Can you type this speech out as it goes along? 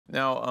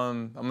Now,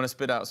 I'm going to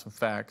spit out some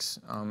facts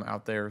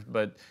out there,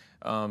 but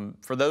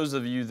for those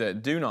of you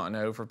that do not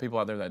know, for people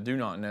out there that do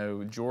not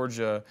know,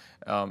 Georgia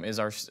is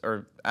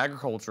or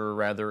agriculture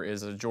rather,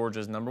 is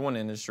Georgia's #1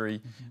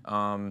 industry.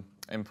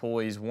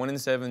 Employs 1 in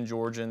 7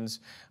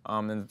 Georgians.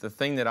 And the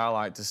thing that I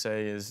like to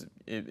say is,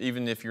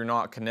 even if you're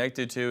not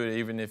connected to it,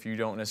 even if you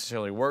don't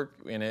necessarily work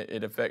in it,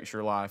 it affects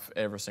your life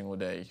every single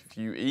day. If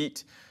you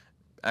eat,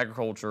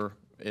 agriculture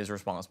is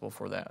responsible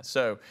for that.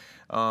 So,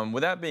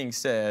 with that being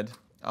said,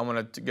 I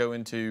want to go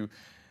into,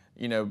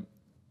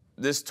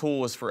 this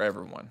tool is for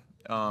everyone.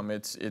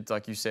 It's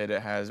like you said,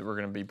 we're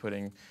going to be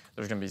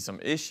there's going to be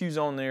some issues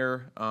on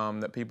there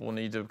that people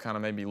need to kind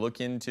of maybe look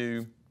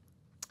into.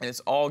 And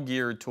it's all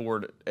geared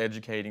toward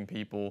educating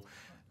people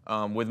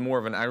with more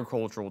of an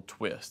agricultural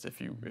twist,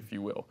 if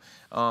you will.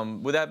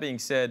 With that being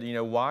said,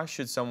 why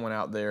should someone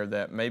out there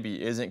that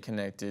maybe isn't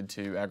connected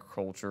to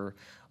agriculture,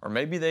 or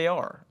maybe they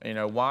are,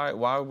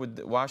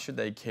 why should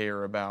they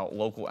care about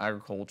local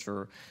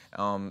agriculture,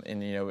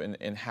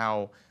 and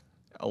how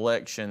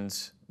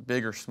elections,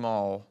 big or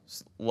small,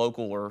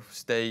 local or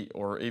state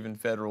or even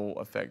federal,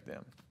 affect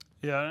them?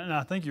 Yeah, and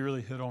I think you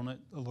really hit on it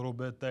a little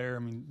bit there. I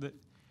mean,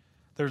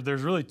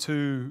 there's really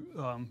two,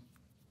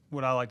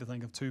 what I like to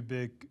think of, two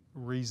big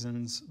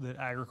reasons that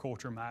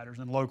agriculture matters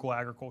and local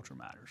agriculture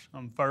matters.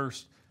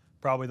 First,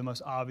 probably the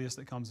most obvious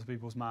that comes to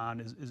people's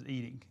mind is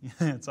eating.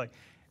 It's like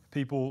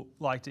people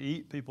like to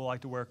eat, people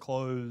like to wear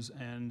clothes,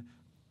 and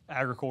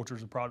agriculture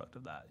is a product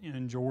of that.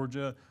 In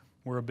Georgia,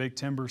 we're a big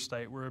timber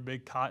state, we're a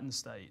big cotton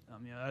state.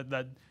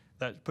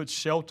 That puts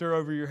shelter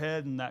over your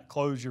head and that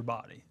clothes your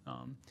body.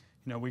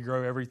 We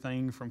grow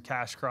everything from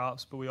cash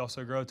crops, but we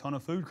also grow a ton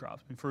of food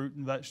crops, fruit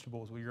and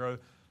vegetables. We grow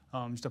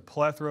just a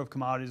plethora of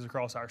commodities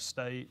across our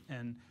state.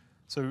 And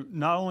so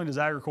not only does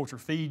agriculture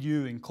feed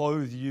you and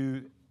clothe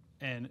you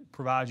and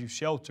provide you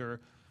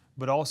shelter,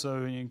 but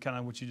also, kind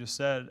of what you just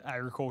said,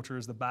 agriculture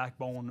is the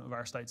backbone of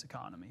our state's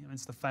economy. I mean,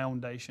 it's the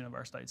foundation of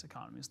our state's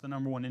economy. It's the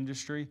 #1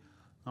 industry.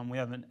 We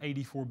have an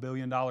 $84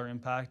 billion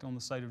impact on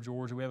the state of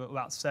Georgia. We have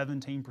about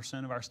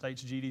 17% of our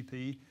state's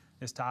GDP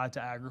is tied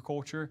to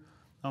agriculture.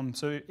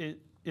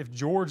 If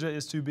Georgia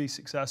is to be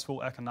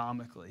successful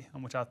economically,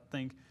 which I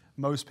think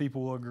most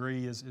people will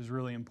agree is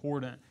really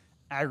important,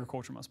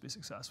 agriculture must be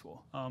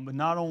successful. But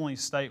not only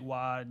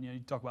statewide, you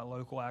talk about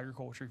local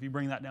agriculture, if you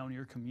bring that down to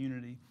your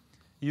community,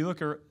 you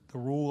look at the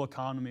rural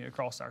economy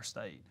across our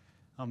state.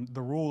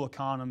 The rural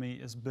economy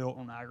is built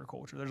on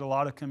agriculture. There's a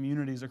lot of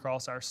communities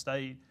across our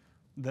state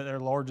that their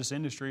largest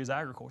industry is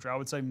agriculture. I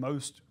would say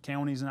most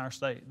counties in our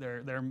state,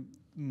 their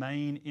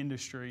main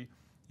industry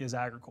is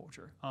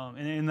agriculture.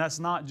 And that's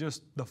not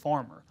just the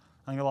farmer.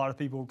 I think a lot of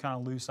people kind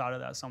of lose sight of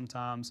that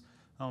sometimes.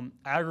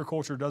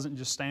 Agriculture doesn't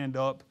just stand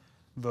up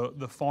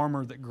the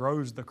farmer that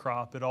grows the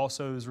crop. It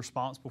also is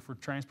responsible for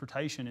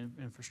transportation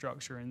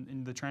infrastructure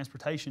and the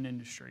transportation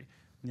industry.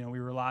 We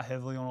rely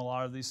heavily on a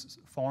lot of these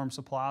farm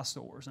supply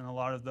stores and a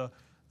lot of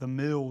the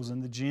mills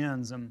and the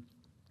gins. And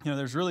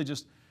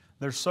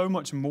there's so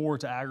much more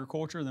to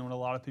agriculture than what a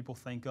lot of people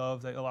think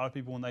of. A lot of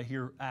people, when they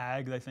hear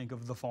ag, they think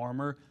of the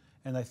farmer,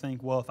 and they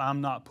think, well, if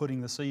I'm not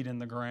putting the seed in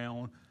the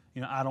ground,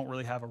 I don't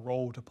really have a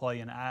role to play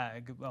in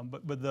ag.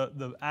 But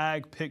the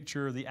ag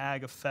picture, the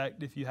ag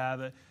effect, if you have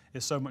it,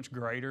 is so much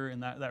greater,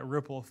 and that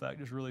ripple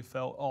effect is really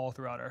felt all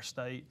throughout our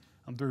state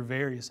through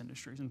various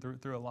industries and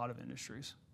through a lot of industries.